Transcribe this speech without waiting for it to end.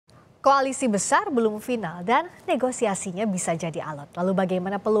Koalisi besar belum final dan negosiasinya bisa jadi alot. Lalu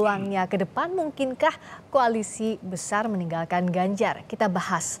bagaimana peluangnya ke depan? Mungkinkah koalisi besar meninggalkan Ganjar? Kita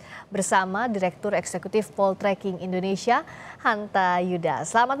bahas bersama Direktur Eksekutif Poltracking Indonesia, Hanta Yuda.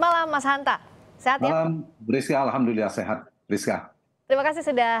 Selamat malam Mas Hanta. Sehat ya? Malam, Rizka. Alhamdulillah sehat, Rizka. Terima kasih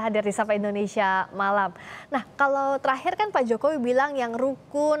sudah hadir di Sapa Indonesia Malam. Nah, kalau terakhir kan Pak Jokowi bilang yang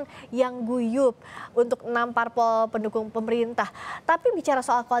rukun, yang guyup untuk 6 parpol pendukung pemerintah. Tapi bicara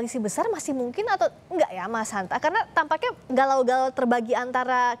soal koalisi besar masih mungkin atau enggak ya Mas Hanta? Karena tampaknya galau-galau terbagi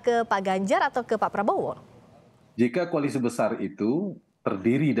antara ke Pak Ganjar atau ke Pak Prabowo. Jika koalisi besar itu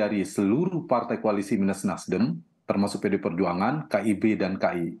terdiri dari seluruh partai koalisi minus Nasdem, termasuk PD Perjuangan, KIB dan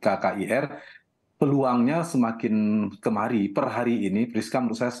KKIR, peluangnya semakin kemari per hari ini, Priska,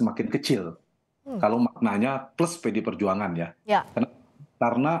 menurut saya semakin kecil. Kalau maknanya plus PD Perjuangan ya.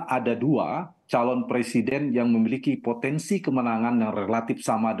 Karena ada dua calon presiden yang memiliki potensi kemenangan yang relatif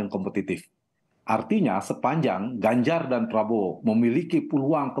sama dan kompetitif. Artinya sepanjang Ganjar dan Prabowo memiliki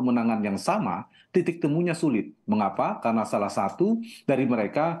peluang kemenangan yang sama, titik temunya sulit. Mengapa? Karena salah satu dari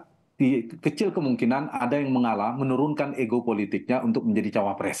mereka kecil kemungkinan ada yang mengalah menurunkan ego politiknya untuk menjadi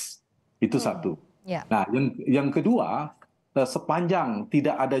cawapres. Itu satu. Nah, yang kedua, sepanjang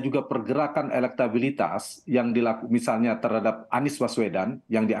tidak ada juga pergerakan elektabilitas yang dilakukan misalnya terhadap Anies Baswedan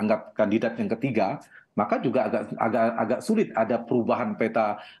yang dianggap kandidat yang ketiga, maka juga agak sulit ada perubahan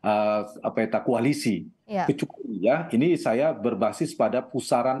peta koalisi. Kecuali ya, ini saya berbasis pada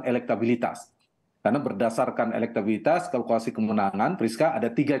pusaran elektabilitas. Karena berdasarkan elektabilitas, kalkulasi kemenangan, Priska, ada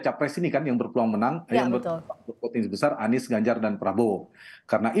 3 capres ini kan yang berpeluang menang, yang berpotensi besar, Anies, Ganjar, dan Prabowo.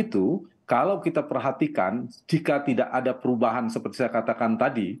 Karena itu, kalau kita perhatikan, jika tidak ada perubahan seperti saya katakan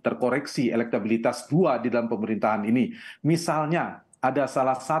tadi, terkoreksi elektabilitas dua di dalam pemerintahan ini, misalnya ada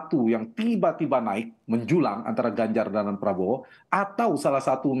salah satu yang tiba-tiba naik, menjulang antara Ganjar dan Prabowo, atau salah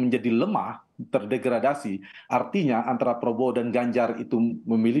satu menjadi lemah, terdegradasi, artinya antara Prabowo dan Ganjar itu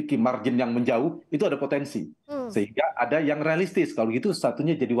memiliki margin yang menjauh, itu ada potensi. Sehingga ada yang realistis, kalau gitu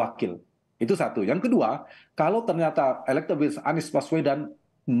satunya jadi wakil. Itu satu. Yang kedua, kalau ternyata elektabilitas Anies Baswedan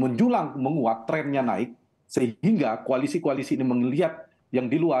menjulang, menguat, trennya naik, sehingga koalisi-koalisi ini melihat yang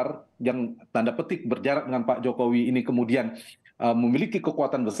di luar, yang tanda petik berjarak dengan Pak Jokowi ini kemudian memiliki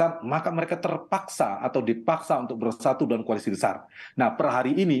kekuatan besar, maka mereka terpaksa atau dipaksa untuk bersatu dalam koalisi besar. Nah, per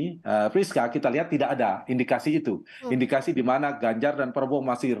hari ini, Priska, kita lihat tidak ada indikasi itu. Indikasi di mana Ganjar dan Prabowo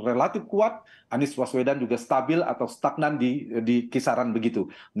masih relatif kuat, Anies Baswedan juga stabil atau stagnan di kisaran begitu.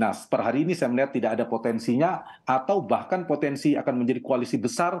 Nah, per hari ini saya melihat tidak ada potensinya, atau bahkan potensi akan menjadi koalisi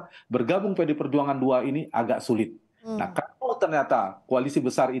besar, bergabung PD Perjuangan 2 ini agak sulit. Nah, kalau ternyata koalisi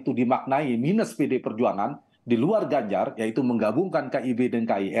besar itu dimaknai minus PD Perjuangan, di luar Ganjar, yaitu menggabungkan KIB dan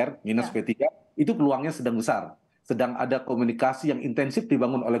KIR, minus P3, itu peluangnya sedang besar. Sedang ada komunikasi yang intensif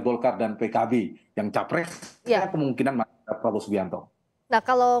dibangun oleh Golkar dan PKB, yang capres kemungkinan Prabowo Subianto. Nah,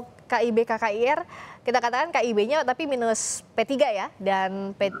 kalau KIB, KKIR, kita katakan KIB-nya tapi minus P3 ya,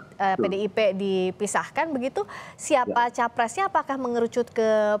 dan PDIP dipisahkan begitu. Siapa capresnya, apakah mengerucut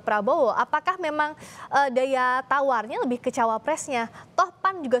ke Prabowo? Apakah memang daya tawarnya lebih ke cawapresnya? Toh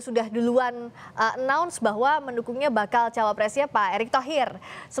PAN juga sudah duluan announce bahwa mendukungnya bakal cawapresnya Pak Erick Thohir.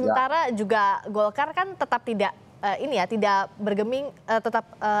 Sementara juga Golkar kan tetap tidak tidak bergeming, tetap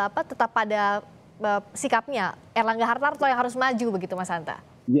pada sikapnya Erlangga Hartarto yang harus maju begitu Mas Hanta.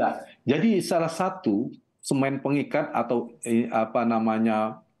 Ya, jadi salah satu semen pengikat atau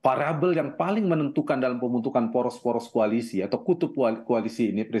variabel yang paling menentukan dalam pembentukan poros-poros koalisi atau kutub koalisi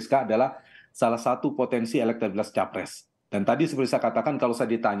ini, Priska, adalah salah satu potensi elektabilitas capres. Dan tadi seperti saya katakan, kalau saya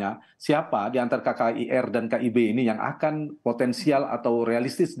ditanya siapa di antara KKIR dan KIB ini yang akan potensial atau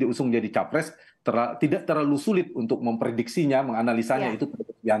realistis diusung jadi capres, tidak terlalu sulit untuk memprediksinya, menganalisanya, itu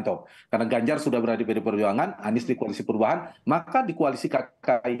Subianto. Karena Ganjar sudah berada di PD Perjuangan, Anies di koalisi perubahan, maka di koalisi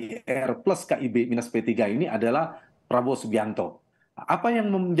KKIR plus KIB minus P3 ini adalah Prabowo Subianto. Apa yang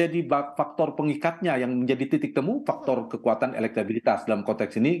menjadi faktor pengikatnya, yang menjadi titik temu, faktor kekuatan elektabilitas dalam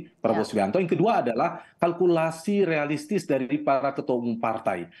konteks ini Prabowo Subianto. Yang kedua adalah kalkulasi realistis dari para ketua umum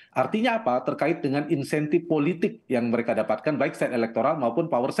partai. Artinya apa? Terkait dengan insentif politik yang mereka dapatkan, baik secara elektoral maupun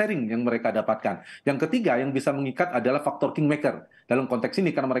power sharing yang mereka dapatkan. Yang ketiga yang bisa mengikat adalah faktor kingmaker. Dalam konteks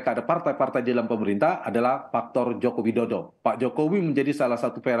ini, karena mereka ada partai-partai di dalam pemerintah, adalah faktor Joko Widodo. Pak Jokowi menjadi salah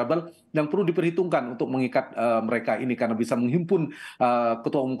satu variabel yang perlu diperhitungkan untuk mengikat mereka ini, karena bisa menghimpun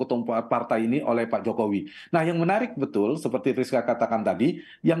ketua umum partai ini oleh Pak Jokowi. Nah, yang menarik betul seperti Rizka katakan tadi,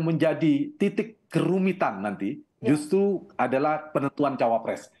 yang menjadi titik kerumitan nanti justru adalah penentuan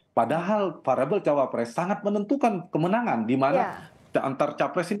cawapres. Padahal variabel cawapres sangat menentukan kemenangan, di mana antar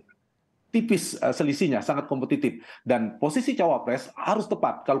capres ini tipis selisihnya, sangat kompetitif. Dan posisi cawapres harus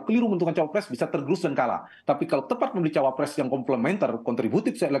tepat. Kalau keliru menentukan cawapres bisa tergerus dan kalah. Tapi kalau tepat memilih cawapres yang komplementer,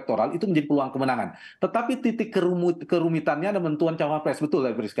 kontributif elektoral, itu menjadi peluang kemenangan. Tetapi titik kerumitannya adalah menentukan cawapres.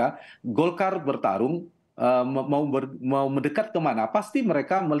 Betul, Friska. Golkar bertarung, mau mendekat kemana, pasti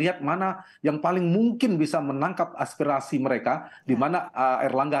mereka melihat mana yang paling mungkin bisa menangkap aspirasi mereka, di mana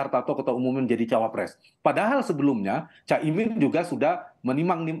Erlangga Hartarto Ketua Umum menjadi cawapres. Padahal sebelumnya Caimin juga sudah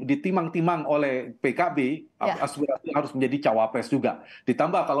ditimang-timang oleh PKB, aspirasi harus menjadi cawapres juga.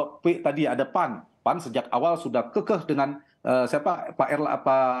 Ditambah kalau tadi ada PAN sejak awal sudah kekeh dengan siapa Pak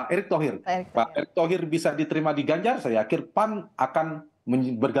Erick Thohir. Pak Erick Thohir bisa diterima di Ganjar, saya yakin PAN akan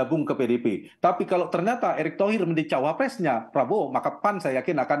bergabung ke PDP. Tapi kalau ternyata Erick Thohir menjadi cawapresnya Prabowo, maka PAN saya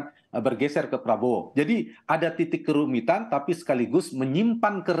yakin akan bergeser ke Prabowo. Jadi ada titik kerumitan, tapi sekaligus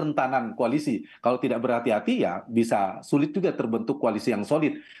menyimpan kerentanan koalisi. Kalau tidak berhati-hati ya bisa sulit juga terbentuk koalisi yang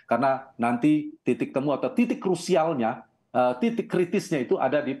solid. Karena nanti titik temu atau titik krusialnya, titik kritisnya itu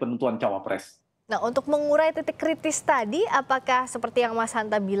ada di penentuan cawapres. Nah, untuk mengurai titik kritis tadi, apakah seperti yang Mas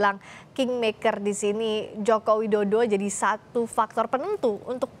Hanta bilang, kingmaker di sini Joko Widodo jadi satu faktor penentu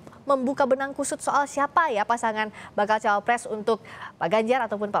untuk membuka benang kusut soal siapa ya pasangan bakal cawapres untuk Pak Ganjar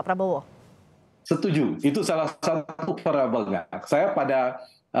ataupun Pak Prabowo? Setuju, itu salah satu variabelnya. Saya pada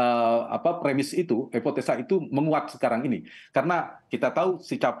premis itu, hipotesa itu menguat sekarang ini. Karena kita tahu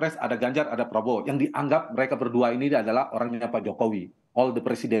si capres ada Ganjar, ada Prabowo. Yang dianggap mereka berdua ini adalah orangnya Pak Jokowi. All the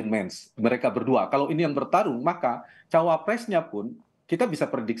president mens. Mereka berdua. Kalau ini yang bertarung, maka cawapresnya pun kita bisa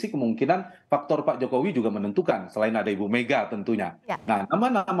prediksi kemungkinan faktor Pak Jokowi juga menentukan. Selain ada Ibu Mega tentunya. Nah,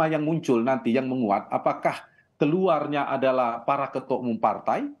 nama-nama yang muncul nanti yang menguat, apakah keluarnya adalah para ketua umum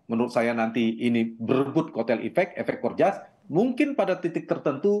partai, menurut saya nanti ini berebut kotel efek korjas, mungkin pada titik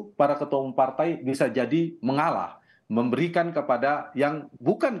tertentu para ketua umum partai bisa jadi mengalah, memberikan kepada yang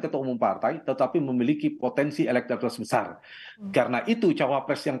bukan ketua umum partai, tetapi memiliki potensi elektabilitas besar. Karena itu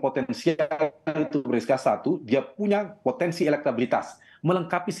cawapres yang potensial itu Briska satu, dia punya potensi elektabilitas,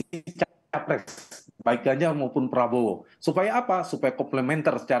 melengkapi si capres, baik Ganjar maupun Prabowo. Supaya apa? Supaya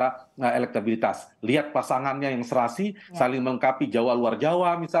komplementer secara elektabilitas. Lihat pasangannya yang serasi, saling melengkapi Jawa luar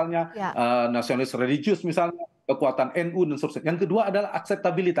Jawa misalnya, nasionalis religius misalnya, kekuatan NU dan seterusnya. Yang kedua adalah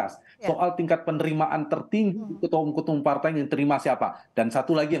akseptabilitas. Soal tingkat penerimaan tertinggi ketua umum partai yang terima siapa. Dan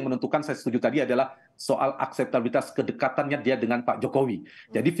satu lagi yang menentukan, saya setuju tadi, adalah soal akseptabilitas kedekatannya dia dengan Pak Jokowi.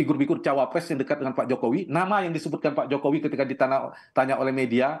 Jadi figur-figur cawapres yang dekat dengan Pak Jokowi, nama yang disebutkan Pak Jokowi ketika ditanya oleh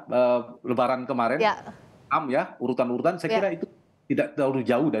media Lebaran kemarin, urutan-urutan, saya kira itu tidak terlalu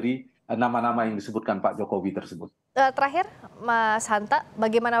jauh dari nama-nama yang disebutkan Pak Jokowi tersebut. Terakhir, Mas Hanta,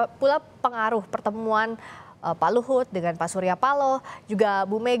 bagaimana pula pengaruh pertemuan Pak Luhut dengan Pak Surya Paloh, juga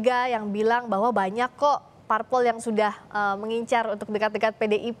Bu Mega yang bilang bahwa banyak kok parpol yang sudah mengincar untuk dekat-dekat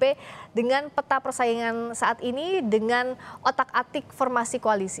PDIP dengan peta persaingan saat ini dengan otak-atik formasi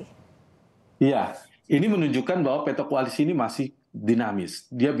koalisi? Iya, ini menunjukkan bahwa peta koalisi ini masih dinamis.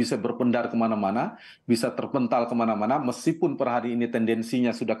 Dia bisa berpendar kemana-mana, bisa terpental kemana-mana, meskipun per hari ini tendensinya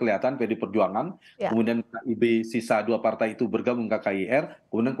sudah kelihatan PD Perjuangan, kemudian KIB sisa 2 partai itu bergabung ke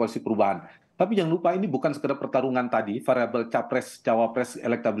KIR, kemudian Koalisi Perubahan. Tapi jangan lupa ini bukan sekedar pertarungan tadi, variabel capres, cawapres,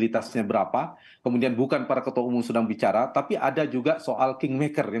 elektabilitasnya berapa, kemudian bukan para ketua umum sedang bicara, tapi ada juga soal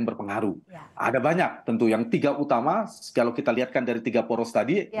kingmaker yang berpengaruh. Ada banyak tentu, yang 3 utama, kalau kita lihatkan dari 3 poros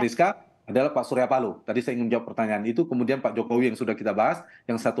tadi, Rizka, adalah Pak Surya Paloh. Tadi saya ingin menjawab pertanyaan itu, kemudian Pak Jokowi yang sudah kita bahas,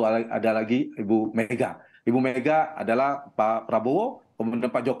 yang satu ada lagi Ibu Mega. Ibu Mega adalah Pak Prabowo, kemudian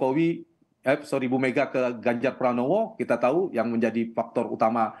Pak Jokowi, Ibu Mega ke Ganjar Pranowo, kita tahu yang menjadi faktor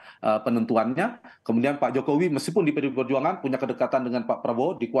utama penentuannya. Kemudian Pak Jokowi meskipun di PDI Perjuangan punya kedekatan dengan Pak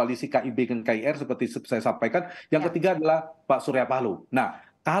Prabowo di koalisi KIB dan KIR seperti saya sampaikan. Yang ketiga adalah Pak Surya Paloh. Nah,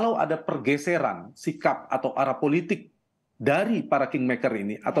 kalau ada pergeseran sikap atau arah politik dari para kingmaker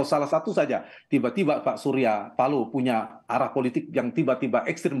ini, atau salah satu saja, tiba-tiba Pak Surya Paloh punya arah politik yang tiba-tiba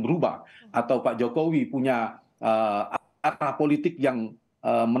ekstrim berubah, atau Pak Jokowi punya arah politik yang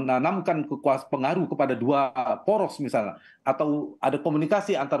menanamkan pengaruh kepada 2 poros misalnya, atau ada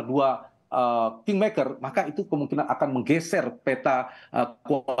komunikasi antar 2 kingmaker, maka itu kemungkinan akan menggeser peta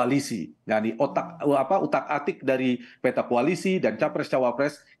koalisi. Jadi utak-atik dari peta koalisi dan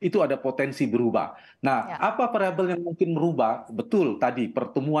capres-cawapres itu ada potensi berubah. Nah, apa variabel yang mungkin merubah? Betul tadi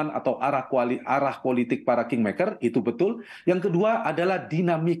pertemuan atau arah politik para kingmaker itu betul. Yang kedua adalah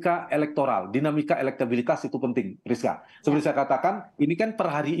dinamika elektoral, dinamika elektabilitas itu penting, Rizka. Seperti saya katakan, ini kan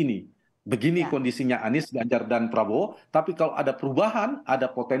per hari ini. Begini kondisinya Anies, Ganjar, dan Prabowo, tapi kalau ada perubahan, ada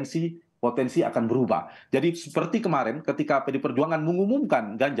potensi akan berubah. Jadi seperti kemarin ketika PD Perjuangan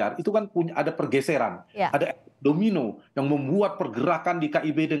mengumumkan Ganjar, itu kan ada pergeseran, ada domino yang membuat pergerakan di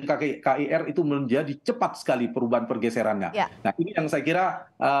KIB dan KIR itu menjadi cepat sekali perubahan pergeserannya. Ya. Nah, ini yang saya kira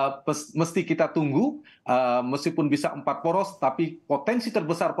mesti kita tunggu, meskipun bisa 4 poros, tapi potensi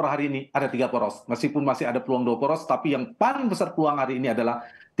terbesar per hari ini ada 3 poros. Meskipun masih ada peluang 2 poros, tapi yang paling besar peluang hari ini adalah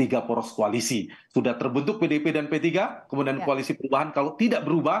 3 poros koalisi. Sudah terbentuk PDIP dan P3, kemudian koalisi perubahan kalau tidak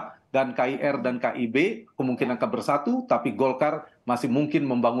berubah, dan KIR dan KIB kemungkinan akan bersatu, tapi Golkar masih mungkin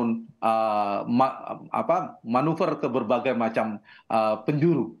membangun manuver ke berbagai macam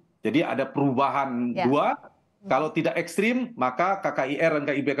penjuru. Jadi ada perubahan dua. Kalau tidak ekstrim, maka KKIR dan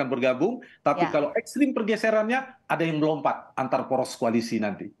KIB akan bergabung. Tapi kalau ekstrim pergeserannya, ada yang melompat antar poros koalisi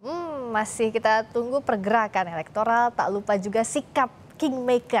nanti. Masih kita tunggu pergerakan elektoral, tak lupa juga sikap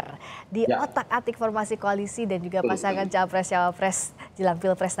kingmaker di otak-atik formasi koalisi dan juga pasangan cawapres-cawapres jelang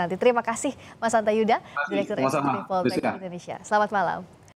Pilpres nanti. Terima kasih Mas Hanta Yuda, Direktur Eksekutif Poltracking Indonesia. Selamat malam.